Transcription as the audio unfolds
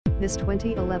This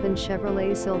 2011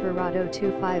 Chevrolet Silverado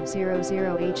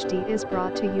 2500HD is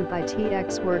brought to you by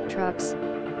TX Work Trucks.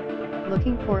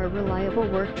 Looking for a reliable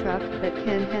work truck that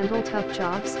can handle tough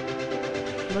jobs?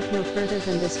 Look no further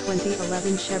than this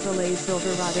 2011 Chevrolet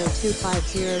Silverado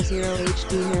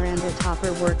 2500HD Miranda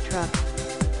Topper work truck.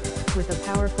 With a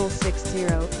powerful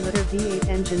 6.0-liter V8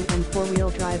 engine and four-wheel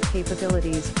drive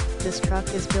capabilities, this truck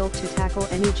is built to tackle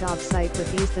any job site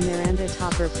with ease. The Maranda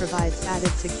Topper provides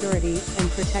added security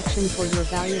and protection for your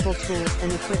valuable tools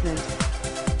and equipment.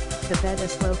 The bed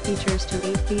is low, features to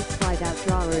 8 feet slide-out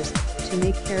drawers, to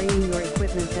make carrying your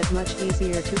equipment that much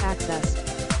easier to access.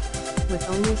 With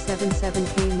only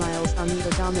 77k miles on the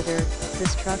odometer,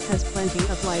 this truck has plenty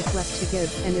of life left to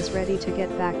give and is ready to get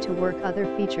back to work. Other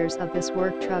features of this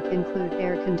work truck include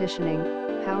air conditioning,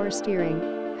 power steering,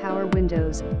 power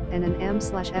windows, and an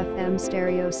AM/FM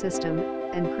stereo system,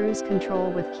 and cruise control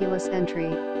with keyless entry,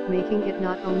 making it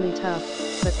not only tough,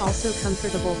 but also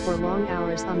comfortable for long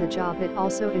hours on the job. It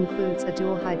also includes a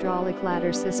dual hydraulic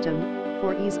ladder system,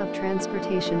 for ease of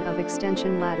transportation of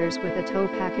extension ladders with a tow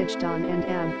package. Don and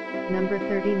Am, number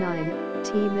 39,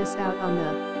 T. Miss out on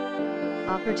the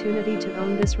opportunity to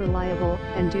own this reliable,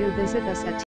 and do visit us at